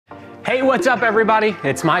Hey, what's up everybody?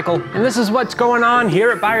 It's Michael, and this is what's going on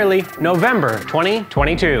here at Byerly, November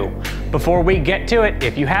 2022. Before we get to it,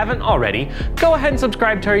 if you haven't already, go ahead and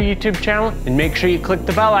subscribe to our YouTube channel and make sure you click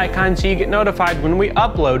the bell icon so you get notified when we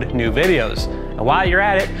upload new videos. And while you're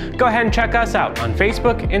at it, go ahead and check us out on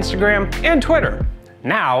Facebook, Instagram, and Twitter.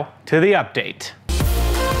 Now to the update.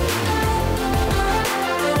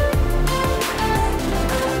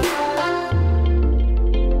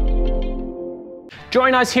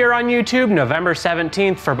 Join us here on YouTube November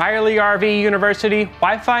 17th for Byerly RV University,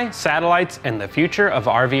 Wi-Fi, satellites, and the future of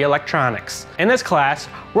RV electronics. In this class,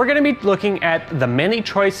 we're going to be looking at the many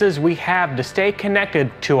choices we have to stay connected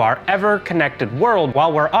to our ever-connected world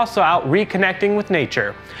while we're also out reconnecting with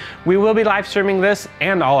nature. We will be live streaming this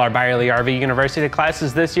and all our Byerly RV University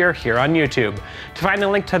classes this year here on YouTube. To find a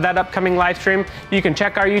link to that upcoming live stream, you can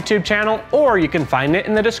check our YouTube channel or you can find it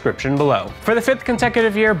in the description below. For the 5th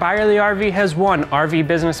consecutive year, Byerly RV has won RV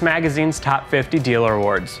Business Magazine's Top 50 Dealer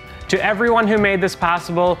Awards. To everyone who made this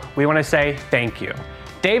possible, we want to say thank you.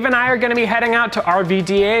 Dave and I are going to be heading out to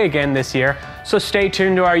RVDA again this year, so stay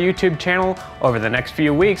tuned to our YouTube channel over the next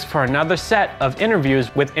few weeks for another set of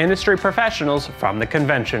interviews with industry professionals from the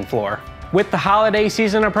convention floor. With the holiday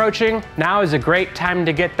season approaching, now is a great time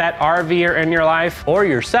to get that RVer in your life or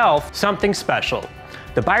yourself something special.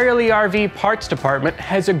 The Byerly RV Parts Department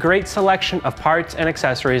has a great selection of parts and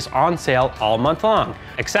accessories on sale all month long.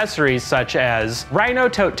 Accessories such as Rhino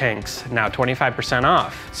tote tanks, now 25%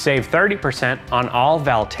 off. Save 30% on all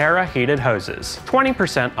Valterra heated hoses.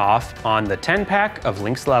 20% off on the 10-pack of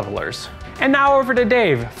Lynx levelers. And now over to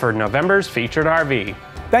Dave for November's featured RV.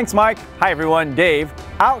 Thanks, Mike. Hi everyone, Dave.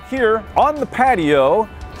 Out here on the patio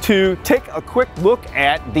to take a quick look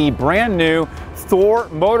at the brand new Thor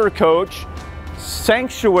motor coach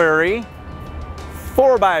Sanctuary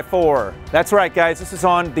 4x4. That's right, guys. This is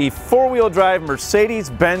on the four-wheel drive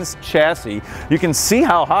Mercedes-Benz chassis. You can see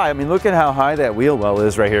how high. I mean, look at how high that wheel well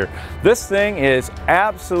is right here. This thing is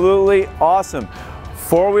absolutely awesome.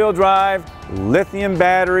 Four-wheel drive, lithium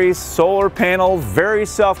batteries, solar panel, very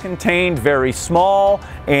self-contained, very small,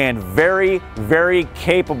 and very, very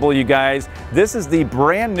capable, you guys. This is the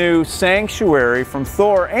brand new Sanctuary from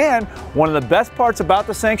Thor, and one of the best parts about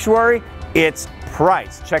the Sanctuary, its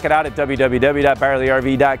price. Check it out at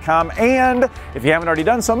www.byerlyrv.com, and if you haven't already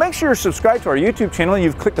done so, make sure you're subscribed to our YouTube channel and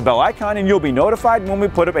you've clicked the bell icon, and you'll be notified when we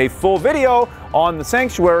put up a full video on the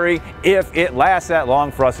Sanctuary if it lasts that long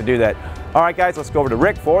for us to do that. All right, guys, let's go over to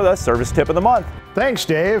Rick for the service tip of the month. Thanks,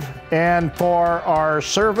 Dave. And for our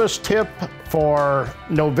service tip for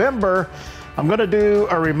November, I'm going to do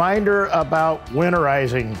a reminder about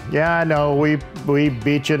winterizing. Yeah, I know we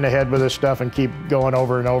beat you in the head with this stuff and keep going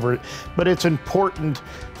over and over, but it's important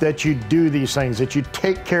that you do these things, that you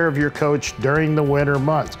take care of your coach during the winter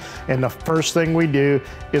months. And the first thing we do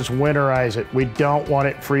is winterize it. We don't want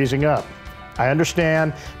it freezing up. I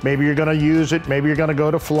understand, maybe you're going to use it, maybe you're going to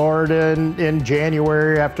go to Florida in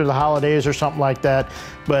January after the holidays or something like that,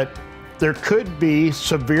 but there could be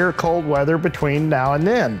severe cold weather between now and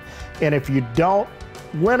then. And if you don't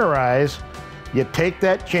winterize, you take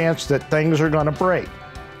that chance that things are going to break.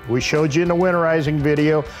 We showed you in the winterizing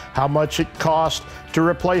video how much it costs to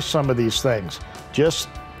replace some of these things. Just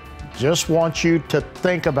want you to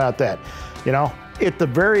think about that. You know, at the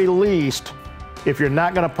very least, if you're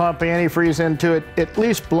not going to pump antifreeze into it, at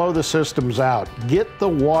least blow the systems out. Get the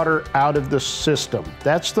water out of the system.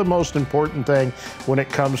 That's the most important thing when it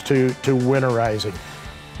comes to winterizing.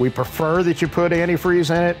 We prefer that you put antifreeze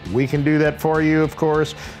in it. We can do that for you, of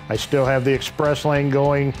course. I still have the express lane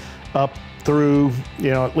going up through, you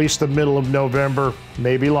know, at least the middle of November,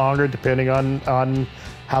 maybe longer, depending on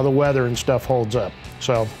how the weather and stuff holds up.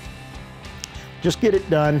 So just get it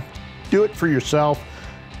done. Do it for yourself.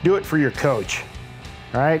 Do it for your coach.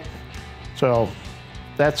 All right, so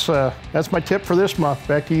that's my tip for this month.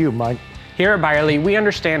 Back to you, Mike. Here at Byerly, we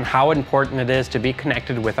understand how important it is to be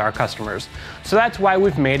connected with our customers. So that's why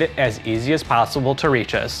we've made it as easy as possible to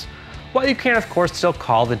reach us. While you can of course still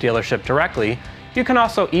call the dealership directly, you can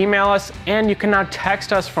also email us, and you can now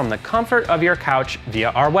text us from the comfort of your couch via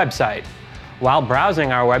our website. While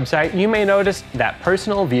browsing our website, you may notice that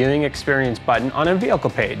personal viewing experience button on a vehicle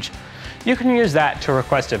page. You can use that to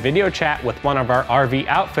request a video chat with one of our RV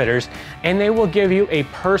outfitters, and they will give you a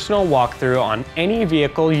personal walkthrough on any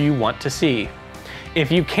vehicle you want to see.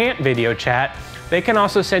 If you can't video chat, they can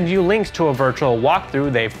also send you links to a virtual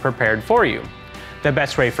walkthrough they've prepared for you. The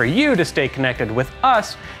best way for you to stay connected with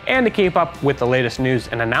us and to keep up with the latest news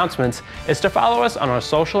and announcements is to follow us on our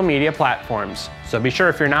social media platforms. So be sure,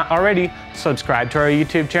 if you're not already, subscribe to our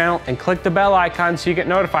YouTube channel and click the bell icon so you get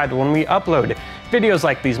notified when we upload Videos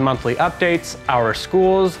like these monthly updates, our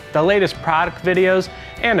schools, the latest product videos,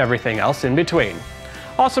 and everything else in between.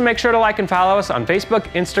 Also make sure to like and follow us on Facebook,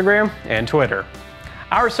 Instagram, and Twitter.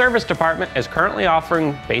 Our service department is currently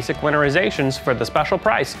offering basic winterizations for the special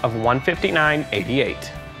price of $159.88.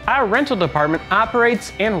 Our rental department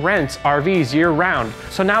operates and rents RVs year-round,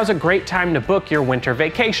 so now's a great time to book your winter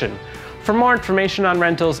vacation. For more information on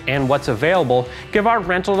rentals and what's available, give our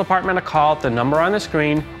rental department a call at the number on the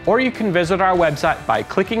screen, or you can visit our website by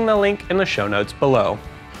clicking the link in the show notes below.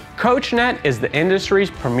 CoachNet is the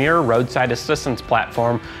industry's premier roadside assistance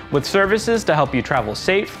platform with services to help you travel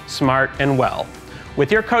safe, smart, and well. With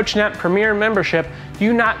your CoachNet Premier membership,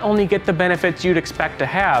 you not only get the benefits you'd expect to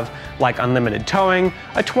have, like unlimited towing,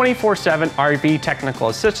 a 24/7 RV technical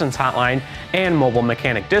assistance hotline, and mobile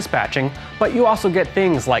mechanic dispatching, but you also get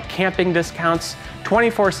things like camping discounts,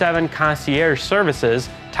 24/7 concierge services,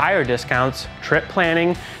 tire discounts, trip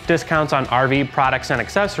planning, discounts on RV products and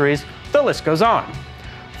accessories, the list goes on.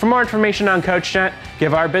 For more information on CoachNet,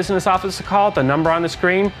 give our business office a call at the number on the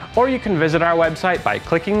screen, or you can visit our website by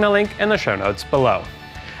clicking the link in the show notes below.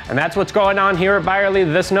 And that's what's going on here at Byerly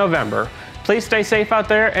this November. Please stay safe out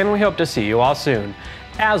there, and we hope to see you all soon.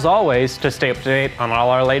 As always, to stay up to date on all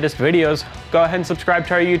our latest videos, go ahead and subscribe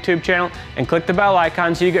to our YouTube channel and click the bell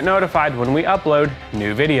icon so you get notified when we upload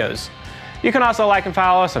new videos. You can also like and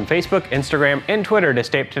follow us on Facebook, Instagram, and Twitter to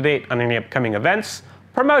stay up to date on any upcoming events,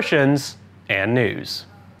 promotions, and news.